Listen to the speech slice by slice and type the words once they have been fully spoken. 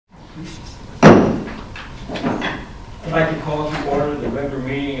I'd like to call to order the regular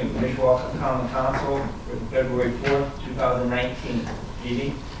meeting of the Mishawaka Common Council for the February 4th, 2019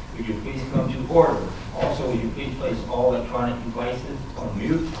 meeting. Would you please come to order? Also, would you please place all electronic devices on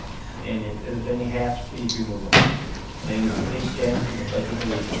mute? And if there's any hats, please remove them. And would you please stand for the pledge of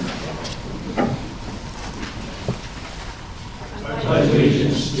allegiance? I pledge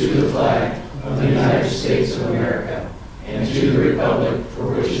allegiance to the flag of the United States of America and to the republic for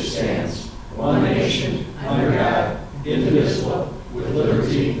which it stands, one nation, under God, indivisible, with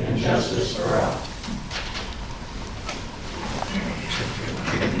liberty and justice for all.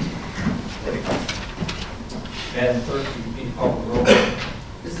 Madam Clerk, would you please call the roll?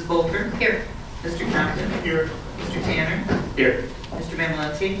 Mrs. Bolter? Here. Mr. Compton? Here. Mr. Tanner? Here. Mr.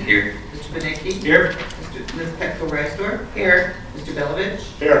 Mamalenti? Here. Mr. Benicki? Here. Ms. Petko-Reisdorf? Here. Mr. Belovich?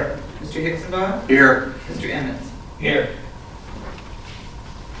 Here. Mr. Hicksonbaugh? Here. Mr. Emmons? Here.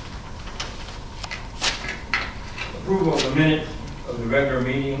 Approval of the minutes of the regular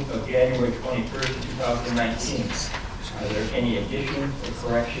meeting of January 21st, 2019. Are there any additions or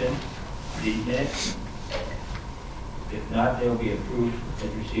corrections to these minutes? If not, they will be approved as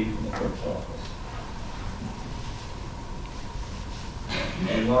received from the clerk's office.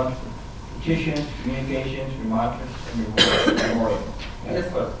 Moving on, petitions, communications, remonstrance, and memorials.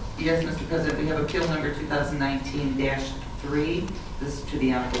 Madam Clerk. Yes, Mr. President, we have appeal number 2019-3. This is to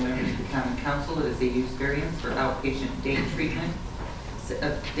the honorable members of the Common Council. It is a use variance for outpatient day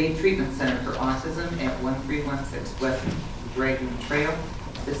treatment center for autism at 1316 West Dragon Trail.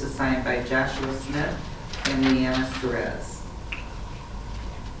 This is signed by Joshua Smith and Leanna Perez.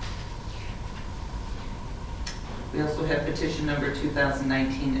 We also have petition number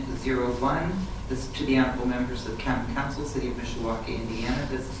 2019-01. This is to the honorable members of the Common Council, City of Mishawaka, Indiana.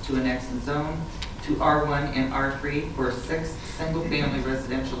 This is to annex and zone to R1 and R3 for 6 single-family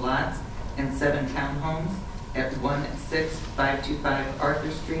residential lots and 7 townhomes at 16525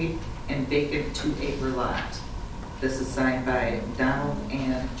 Arthur Street and vacant 2-acre lot. This is signed by Donald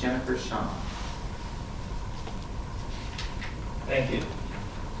and Jennifer Shaw. Thank you.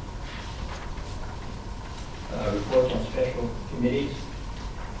 Reports on special committees.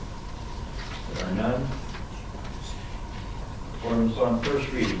 There are none. Ordinance on first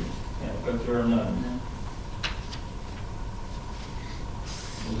reading. Madam Clerk, there are none.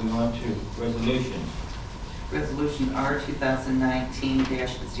 Moving on to resolutions. Resolution R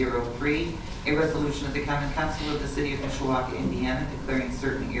 2019-03, a resolution of the Common Council of the City of Mishawaka, Indiana, declaring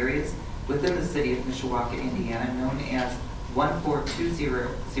certain areas within the City of Mishawaka, Indiana, known as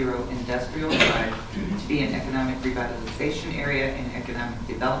 14200 Industrial Drive, to be an economic revitalization area and economic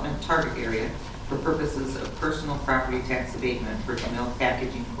development target area for purposes of personal property tax abatement for Milk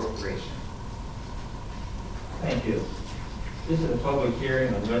Packaging Corporation. Thank you. This is a public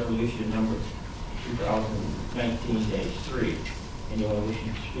hearing on resolution number 2019-3. Anyone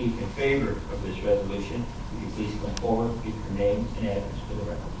wishing to speak in favor of this resolution, would you please come forward, give your name and address for the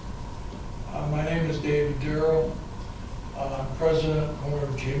record. My name is David Darrow. I'm president owner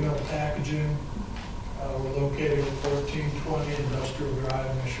of Milk Packaging. We're located at 1420 Industrial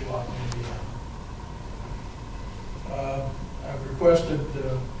Drive, Mishawaka, Indiana. I've requested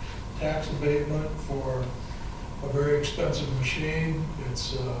tax abatement for a very expensive machine.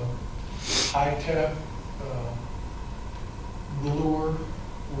 It's high-tech gluer,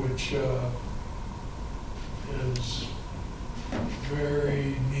 which is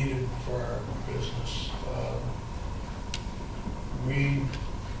very needed for our business.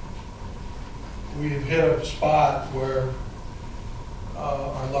 We have hit a spot where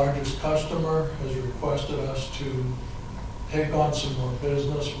our largest customer has requested us to take on some more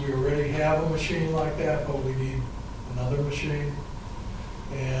business. We already have a machine like that, but we need another machine.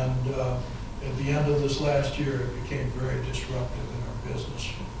 And at the end of this last year, it became very disruptive in our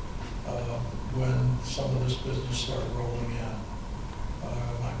business when some of this business started rolling in.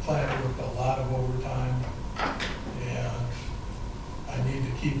 My plant worked a lot of overtime, and I need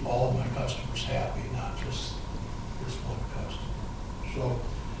to keep all of my customers happy, not just this one customer. So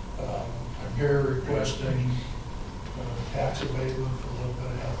I'm here requesting tax abatement for a little bit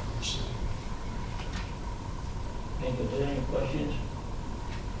of help from the city. Thank you. Are there any questions?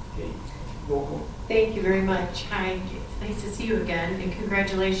 Okay. Roll call. Thank you very much. Hi, it's nice to see you again, and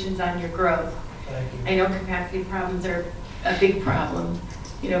congratulations on your growth. Thank you. I know capacity problems are a big problem,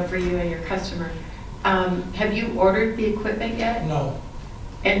 for you and your customer. Have you ordered the equipment yet? No.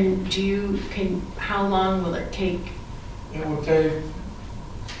 And how long will it take? It will take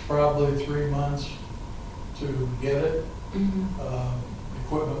probably 3 months to get it. Mm-hmm.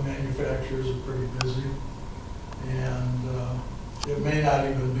 Equipment manufacturers are pretty busy, and It may not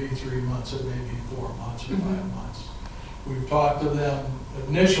even be 3 months, it may be 4 months or 5 months. We've talked to them,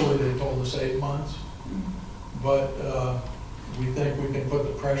 initially they told us 8 months, but we think we can put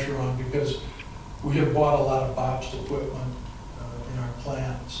the pressure on because we have bought a lot of boxed equipment in our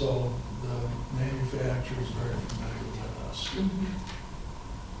plant, so the manufacturer is very familiar with us.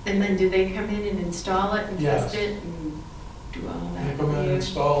 And then do they come in and install it and Yes. test it and do all that? They come in for and you?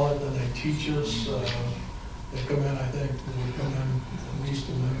 install it, then they teach us. They come in, I think, they would come in at least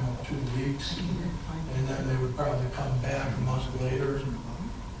a minimum of 2 weeks, and then they would probably come back a month later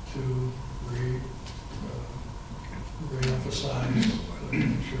to re-emphasize,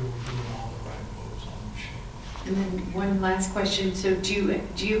 make sure we're doing all the right moves on the machine. And then one last question. So do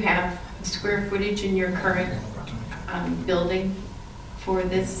you have square footage in your current building for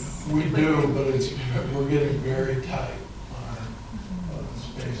this? We equipment? do, but we're getting very tight on our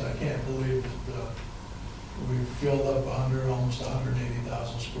space. I can't believe that we've filled up almost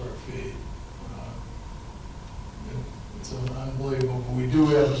 180,000 square feet. It's unbelievable.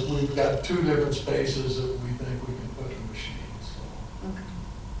 We've got 2 different spaces that we think we can put in machines. So. Okay.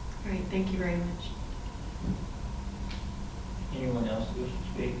 All right, thank you very much. Anyone else wish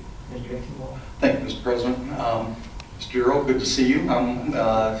to speak? Mr. Exmoor? Thank you, Mr. President. Mr. Earl, good to see you. I'm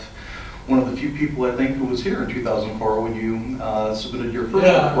one of the few people, I think, who was here in 2004 when you submitted your first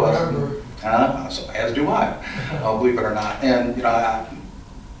request. I remember. So, as do I, believe it or not. And,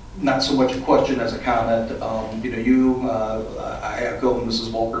 not so much a question as a comment. I echo Mrs.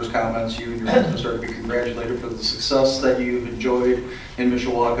 Walker's comments. You and your husband are to be congratulated for the success that you've enjoyed in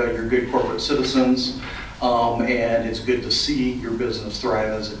Mishawaka. You're good corporate citizens. And it's good to see your business thrive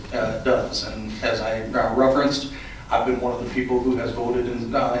as it does. And as I referenced, I've been one of the people who has voted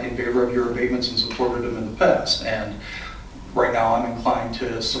in favor of your abatements and supported them in the past. And right now, I'm inclined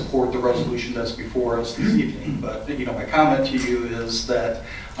to support the resolution that's before us this evening. But my comment to you is that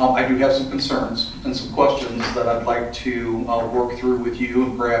I do have some concerns and some questions that I'd like to work through with you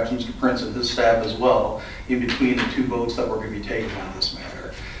and perhaps Mr. Prince and his staff as well in between the 2 votes that we're going to be taking on this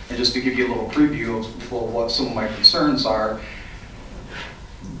matter. And just to give you a little preview of what some of my concerns are,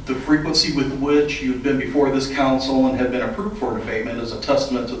 the frequency with which you've been before this council and have been approved for an abatement is a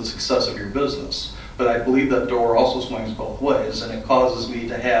testament to the success of your business. But I believe that door also swings both ways, and it causes me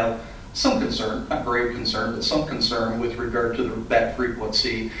to have some concern, not grave concern, but some concern with regard to that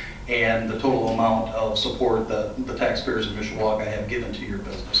frequency and the total amount of support that the taxpayers of Mishawaka have given to your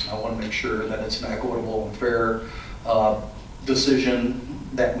business. And I want to make sure that it's an equitable and fair decision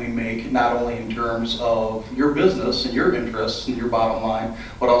that we make, not only in terms of your business and your interests and your bottom line,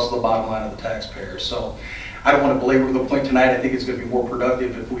 but also the bottom line of the taxpayers. So I don't want to belabor the point tonight. I think it's going to be more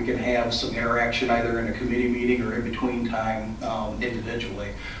productive if we can have some interaction either in a committee meeting or in between time individually.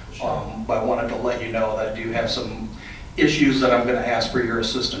 But I wanted to let you know that I do have some issues that I'm going to ask for your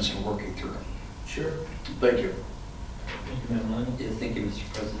assistance in working through. Sure. Thank you. Yeah, thank you, Mr.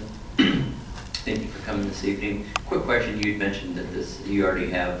 President. Thank you for coming this evening. Quick question, you had mentioned that you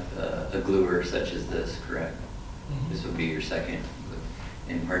already have a gluer such as this, correct? Mm-hmm. This would be your second.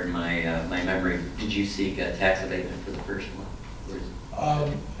 And pardon my memory, did you seek a tax abatement for the first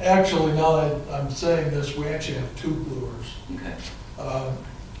one? Actually, now that I'm saying this, we actually have 2 gluers. Okay.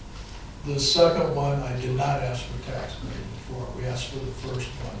 The second one, I did not ask for tax abatement for. We asked for the first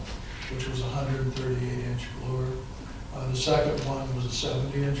one, which was a 138-inch gluer. The second one was a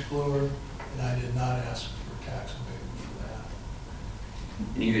 70-inch gluer, and I did not ask for tax abatement for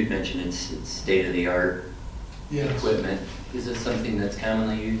that. And you had mentioned it's state-of-the-art Yes. equipment. Is this something that's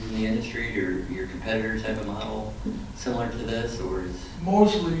commonly used in the industry, or your competitors have a model similar to this, or is?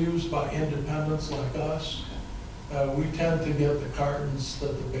 Mostly used by independents like us. We tend to get the cartons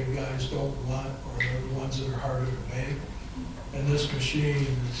that the big guys don't want, or the ones that are harder to make. And this machine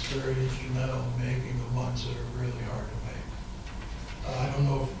is very instrumental in making the ones that are really hard to make. I don't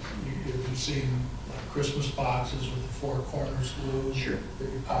know if you've seen Christmas boxes with the 4 corners glued. Sure.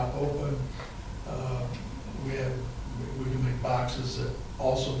 That you pop open. We can make boxes that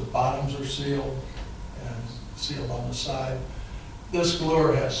also the bottoms are sealed and sealed on the side. This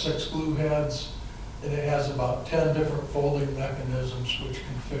gluer has 6 glue heads, and it has about 10 different folding mechanisms which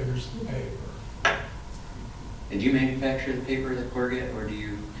configures the paper. And do you manufacture the paper that corrugate, or did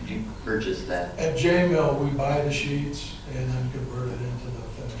you purchase that? At J-Mill, we buy the sheets and then convert it into the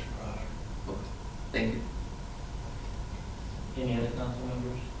finished product. Okay. Thank you. Any other council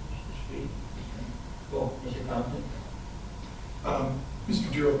members wish to speak? Well, Mr. Compton?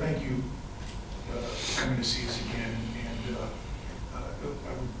 Mr. Gerald, thank you for coming to see us again. And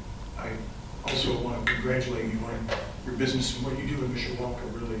I also want to congratulate you on your business, and what you do in Mishawaka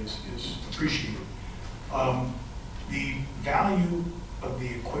really is appreciated. The value of the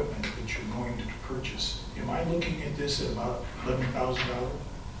equipment that you're going to purchase, am I looking at this at about $11,000?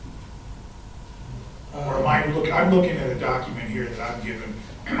 Or am I looking, I'm looking at a document here that I'm given.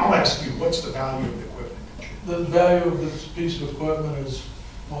 I'll ask you, what's the value of the equipment that you? The value of this piece of equipment is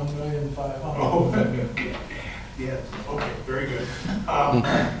 $1,500,000. Oh, yeah, okay, very good. I'm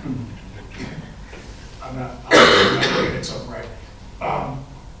not looking at something right.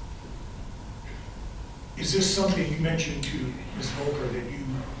 Is this something you mentioned to Ms. Volker that you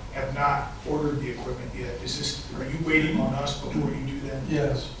have not ordered the equipment yet? Are you waiting on us before you do that?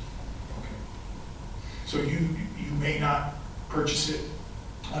 Yes, Okay. So you may not purchase it?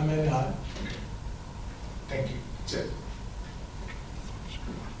 I may not. Okay. Thank you. That's it.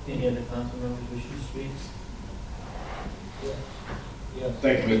 Any other council members wish to speak? Yeah.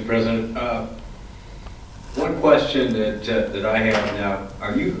 Thank you, Mr. President. One question that I have now,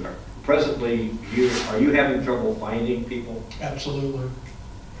 are you presently, are you having trouble finding people? Absolutely.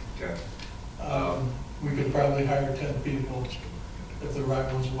 Okay. We could probably hire 10 people if the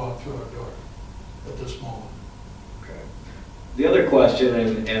right ones walk through our door at this moment. Okay. The other question,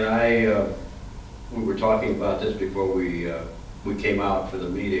 and we were talking about this before we came out for the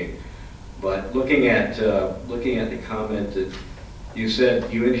meeting, but looking at the comment that you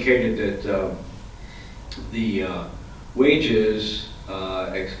said, you indicated that the wages,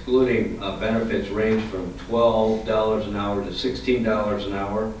 excluding benefits, range from $12 an hour to $16 an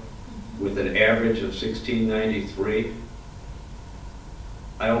hour, with an average of $16.93.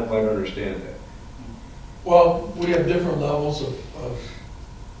 I don't quite understand that. Well, we have different levels of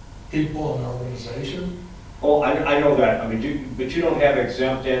people in our organization. Oh, I know that. I mean, but you don't have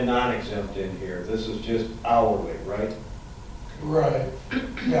exempt and non-exempt in here. This is just hourly, right? Right,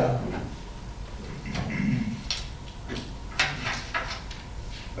 yeah.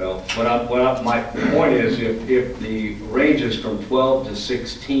 Well, my point is, if the range is from 12 to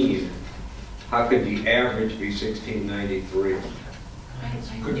 16, how could the average be 16.93?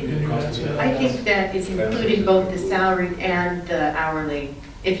 I think that is including both the salary and the hourly.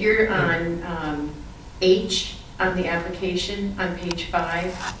 If you're on H on the application on page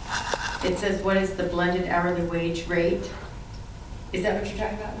 5, it says, what is the blended hourly wage rate? Is that what you're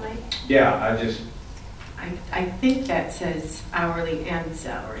talking about, Mike? Yeah, I think that says hourly and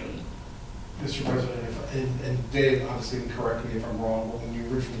salary. Mr. President, and Dave, obviously correct me if I'm wrong, but when you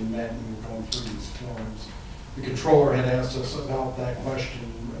originally met and you were going through these forms, the controller had asked us about that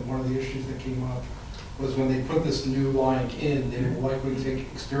question, and one of the issues that came up was when they put this new line in, they will likely take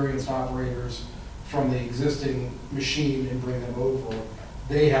experienced operators from the existing machine and bring them over.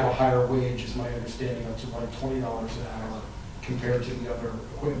 They have a higher wage, is my understanding, up to like $20 an hour compared to the other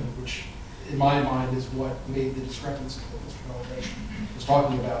equipment, which in my mind is what made the discrepancy that Mr. Elevation was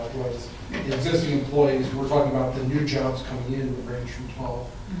talking about. Was the existing employees, we're talking about the new jobs coming in would range from $12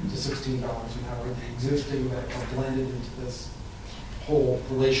 to $16 an hour. The existing that are blended into this whole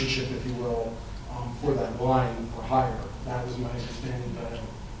relationship, if you will, for that line were higher. That was my understanding. But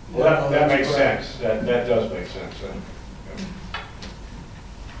well, that makes sense. That does make sense.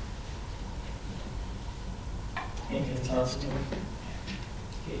 Any other council members?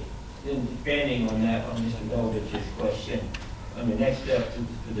 Okay. Then expanding on that, on Mr. Dovich's question, on the next step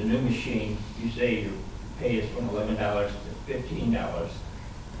for the new machine, you say your pay is from $11 to $15,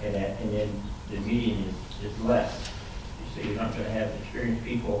 and then the median is less. You say you're not going to have experienced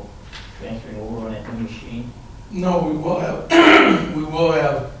people transferring over on that new machine? No, we will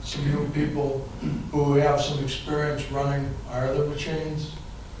have some new people who have some experience running our other machines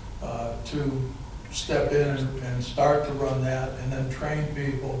to step in and start to run that, and then train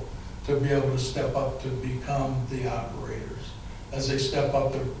people to be able to step up to become the operators. As they step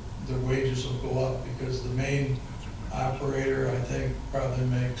up, their wages will go up, because the main operator, I think, probably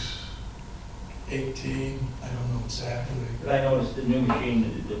makes 18, I don't know exactly. But I noticed the new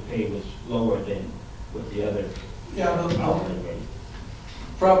machine, the pay was lower than with the other. Yeah, hourly rate.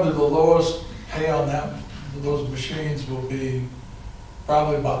 probably the lowest pay on those machines will be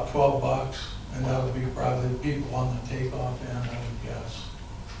probably about $12, and that would be probably people on the takeoff end, I would guess.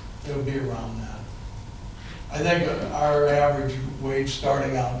 It'll be around that. I think our average wage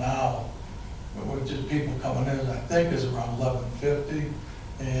starting out now, with just people coming in, I think is around $11.50,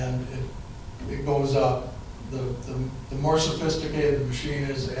 and it goes up. The more sophisticated the machine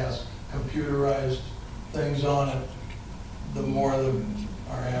is, it has computerized things on it, the more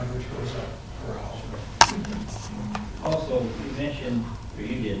our average goes up per hour. Also, you mentioned, or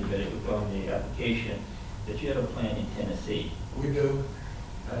you didn't, but it was on the application, that you have a plant in Tennessee. We do.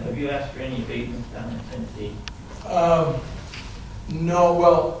 Have you asked for any abatements down in Tennessee? No,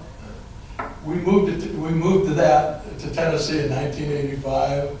 well, We moved to that, to Tennessee in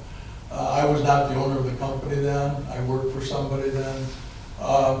 1985. I was not the owner of the company then. I worked for somebody then.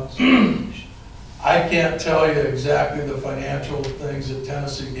 I can't tell you exactly the financial things that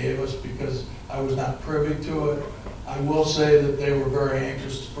Tennessee gave us because I was not privy to it. I will say that they were very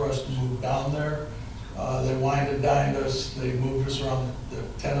anxious for us to move down there. They wined and dined us. They moved us around the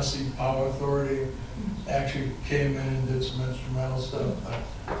Tennessee Power Authority. Actually came in and did some instrumental stuff.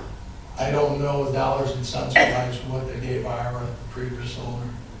 But I don't know dollars and cents wise what they gave Ira, the previous owner.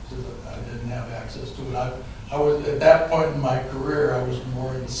 I didn't have access to it. I was at that point in my career, I was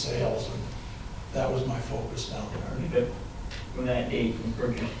more into sales, and that was my focus down there. But from that date, from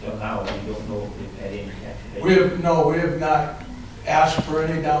purchase till now, you don't know if they've had any tax. We have not asked for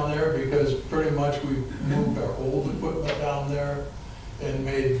any down there because pretty much we moved our old equipment down there and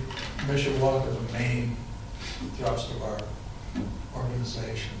made Mishawaka the main thrust of our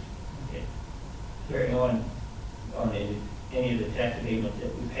organization. Okay. Is there anyone on any of the tax abatements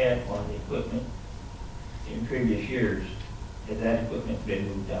that we've had on the equipment in previous years, has that equipment been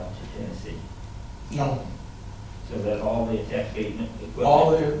moved down to Tennessee? No. So that all the tax abatement equipment?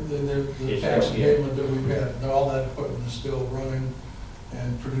 All the is tax still here? abatement that we've had, all that equipment is still running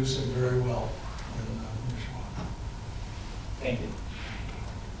and producing very well in Mishawaka. Thank you.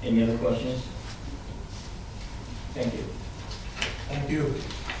 Any other questions? Thank you. Thank you.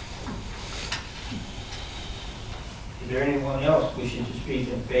 Is there anyone else wishing to speak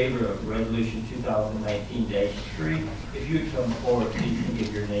in favor of Resolution 2019-3? If you would come forward, please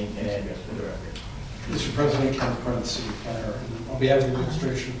give your name and address for the record. Mr. President, Kenneth Brennan, City Planner, and on behalf of the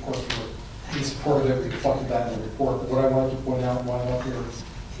administration, of course, we're in support of it. We reflected that in the report. But what I wanted to point out while I'm up here is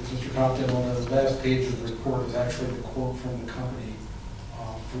Mr. Compton, on the last page of the report is actually the quote from the company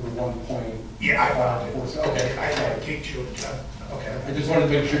for the 1.5. Yeah, I found it. Okay. I had a cake joke. Okay. I just wanted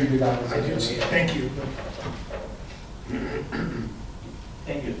to make sure you do that. I do see it. Thank you.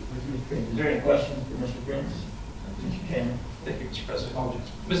 Thank you. Is there any questions for Mr. Prince? Mr. Chairman? Thank you, Mr. President. Apologies.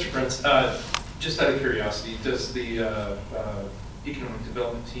 Mr. Prince, just out of curiosity, does the economic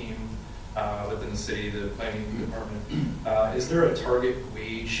development team within the city, the planning department, is there a target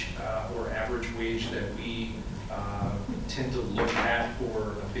wage or average wage that we tend to look at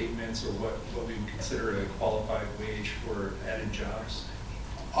for abatements, or what we would consider a qualified wage for added jobs?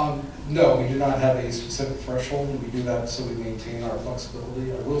 No, we do not have a specific threshold. We do that so we maintain our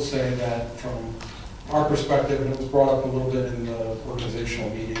flexibility. I will say that from our perspective, and it was brought up a little bit in the organizational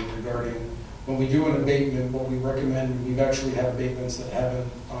meeting regarding when we do an abatement, what we recommend, we've actually had abatements that haven't,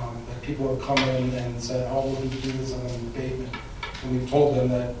 that people have come in and said, oh, we'll do this on an abatement. And we've told them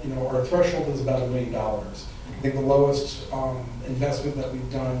that, you know, our threshold is about $1 million. I think the lowest investment that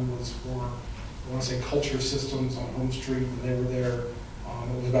we've done was for, I want to say, Culture Systems on Home Street, and they were there.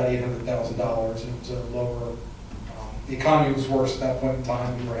 It was about $800,000, and it was a lower, the economy was worse at that point in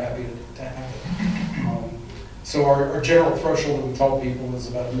time. We were happy to have it. So our general threshold that we tell people is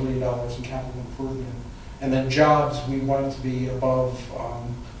about $1 million in capital improvement. And then jobs, we want it to be above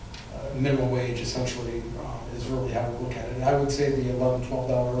minimum wage, essentially, is really how we look at it. And I would say the $11,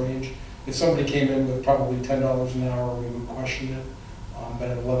 $12 range. If somebody came in with probably $10 an hour, we would question it. But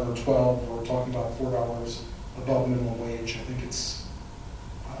at 11 or 12, we're talking about $4 above minimum wage. I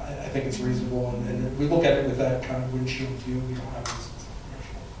think it's reasonable, and we look at it with that kind of windshield view. We don't have this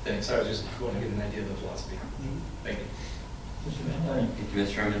threshold. Thanks. I was just going to get an idea of the philosophy. Thank you. Mr. Van Thank you,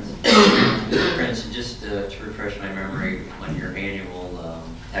 Mr. Herman. Mr. Prince, just to refresh my memory on your annual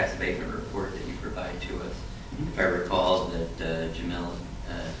tax abatement report that you provide to us, if I recall that Jamil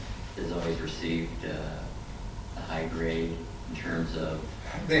has always received a high grade in terms of.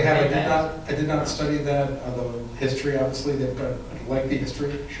 They have. I did not study that. The history, obviously, they've got a lengthy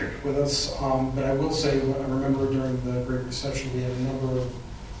history with us. But I will say, I remember during the Great Recession, we had a number of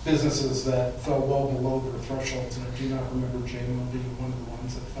businesses that fell well below their thresholds, and I do not remember JMO being one of the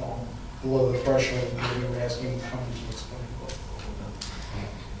ones that fell below the threshold. And we were asking the company to explain what.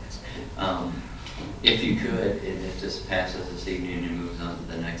 If you could, and if this passes this evening and moves on to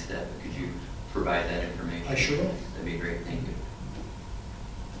the next step, could you provide that information? I sure will. That'd be great. Thank you.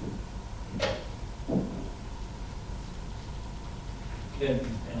 Good.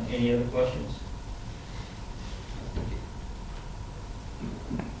 Any other questions? Thank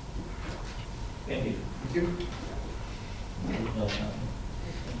you. Thank you.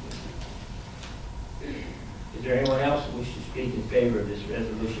 Is there anyone else who wishes to speak in favor of this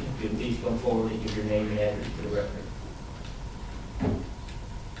resolution? If you'd please come forward and give your name and address for the record.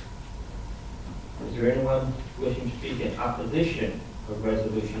 Is there anyone wishing to speak in opposition of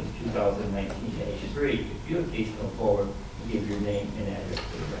Resolution 2019-3? If you would please come forward and give your name and address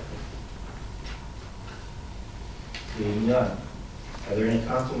for the record. Seeing none. Are there any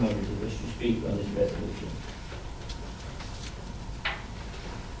council members who wish to speak on this resolution?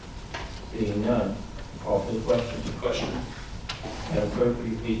 Seeing none. Call for the question. Madam Clerk, will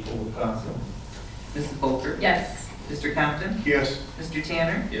you please poll the council? Mrs. Volker? Yes. Mr. Compton? Yes. Mr.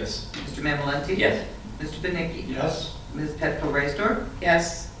 Tanner? Yes. Mr. Mamalenti? Yes. Mr. Benicki? Yes. Ms. Petko Reisdorf?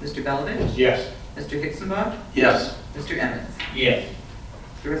 Yes. Mr. Belovich? Yes. Mr. Hicksonbach? Yes. Mr. Emmons? Yes.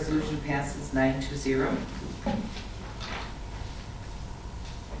 The resolution passes 9-0.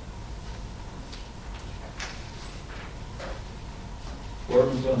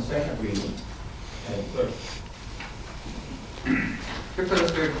 Ordinance on second reading. Madam Clerk.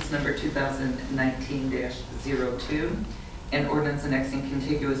 Proposed ordinance number 2019-02, an ordinance annexing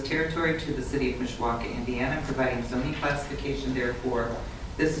contiguous territory to the city of Mishawaka, Indiana, providing zoning classification therefore.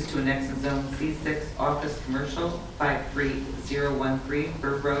 This is to annex in zone C6 office commercial 53013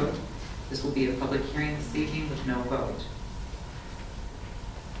 Burr Road. This will be a public hearing this evening with no vote.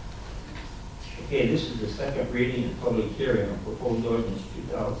 Okay, this is the second reading and public hearing on proposed ordinance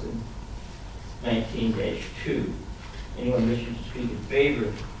 2019-2. Anyone wishing to speak in favor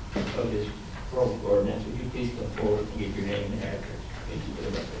of this proposed ordinance, would you please come forward and give your name and address? Thank you for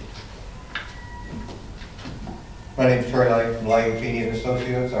the record. My name is Troy Light from Light, Feeney and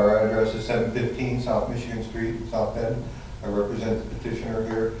Associates. Our address is 715 South Michigan Street, South Bend. I represent the petitioner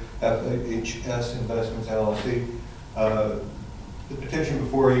here, FHS Investments LLC. The petition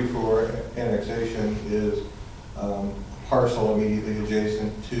before you for annexation is a parcel immediately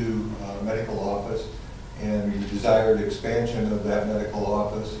adjacent to medical office, and the desired expansion of that medical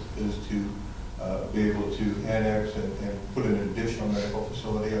office is to be able to annex and put an additional medical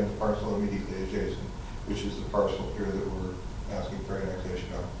facility on the parcel immediately adjacent, which is the parcel here that we're asking for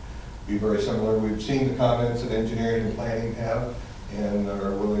annexation of. Be very similar. We've seen the comments that engineering and planning have and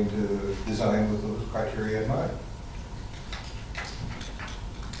are willing to design with those criteria in mind.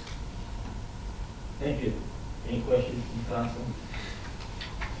 Thank you. Any questions from council?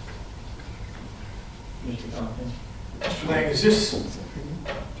 Mr. Compton? Mr. Lang, is this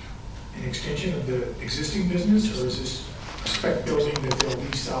an extension of the existing business, or is this a spec building that they'll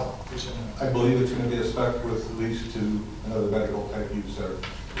lease out? I believe it's going to be a spec with lease to another medical type use there.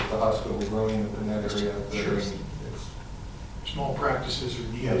 With the hospital growing up in that area. Sure. It's Small practices are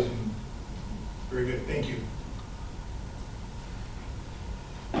needed. Yes. And very good, thank you.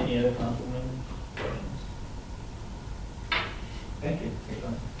 Any other council members? Questions? Thank you. You're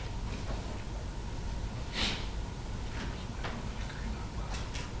done.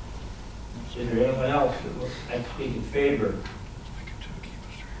 Is there anyone else that would like to speak in favor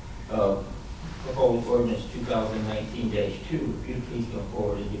of proposed ordinance 2019-2? If you please come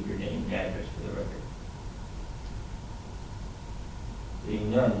forward and give your name and address for the record.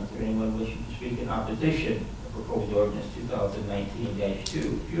 Seeing none, is there anyone wishing to speak in opposition to proposed ordinance 2019-2? If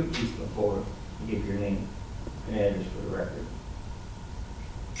you please come forward and give your name and address for the record.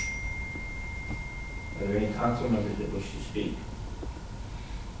 Are there any council members that wish to speak?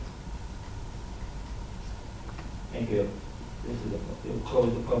 Thank you. We'll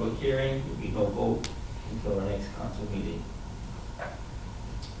close the public hearing. There will be no vote until our next council meeting.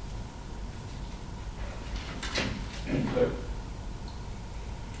 Clerk.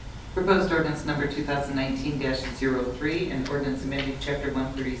 Proposed ordinance number 2019-03, an ordinance amending chapter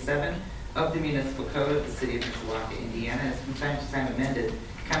 137 of the municipal code of the city of Mishawaka, Indiana, as from time to time amended,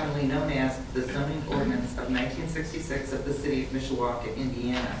 commonly known as the zoning ordinance of 1966 of the city of Mishawaka,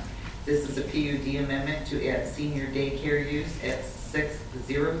 Indiana. This is a PUD amendment to add senior daycare use at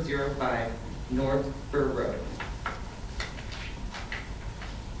 6005 North Burr Road.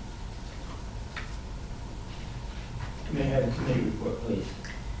 May I have a committee report, please?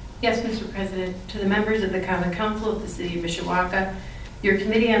 Yes, Mr. President. To the members of the Common Council of the City of Mishawaka, your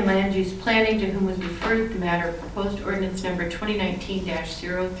Committee on Land Use Planning, to whom was referred the matter of proposed ordinance number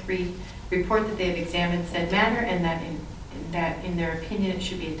 2019-03, report that they have examined said matter and that in their opinion it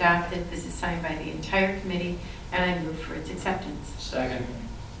should be adopted. This is signed by the entire committee, and I move for its acceptance. Second.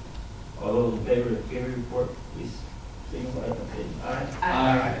 All those in favor of the committee report, please signify by saying aye.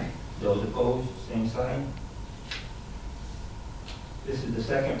 Aye. Those opposed, same sign. This is the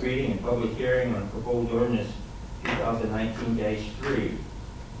second reading and public hearing on proposed ordinance 2019-3. Is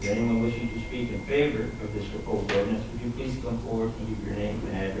there anyone wishing to speak in favor of this proposed ordinance? Would you please come forward and give your name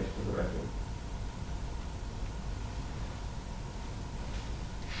and address for the record?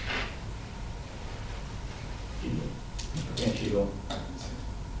 Can't you go?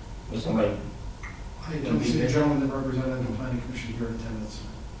 Was somebody? I don't see the gentleman that represented the planning commission here in attendance.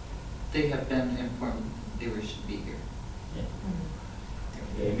 They have been informed they should be here.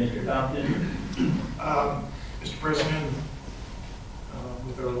 Okay, Mr. Compton? Mr. President,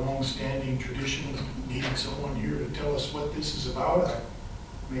 with our long-standing tradition of needing someone here to tell us what this is about, I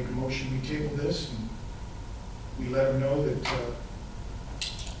make a motion we table this, and we let him know that,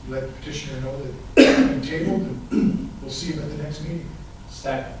 we let the petitioner know that it's been tabled, and we'll see him at the next meeting.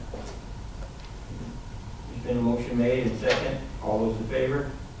 Second. There's been a motion made and second. All those in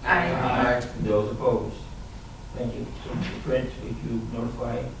favor? Aye. Those opposed? Thank you. So, Mr. Prince, would you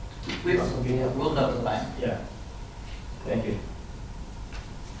notify? We'll notify. Yeah. Thank you.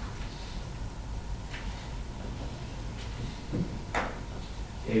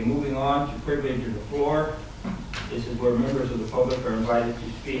 Okay, moving on to privilege of the floor. This is where members of the public are invited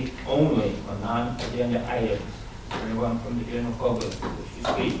to speak only on non-agenda items. Anyone from the general public wish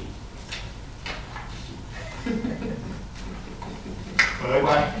to speak?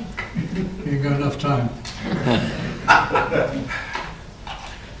 Nobody? Ain't got enough time.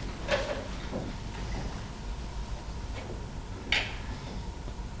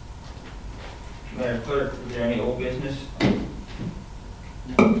 Madam Clerk, is there any old business?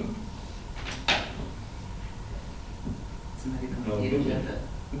 Somebody No on the new agenda.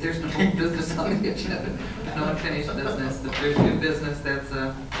 There's no old business on the agenda. No unfinished business. If there's new business, that's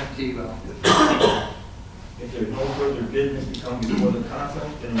up to you all. If there's no further business to come before the council,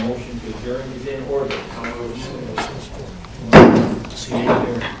 then a motion to adjourn is in order. See you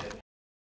later.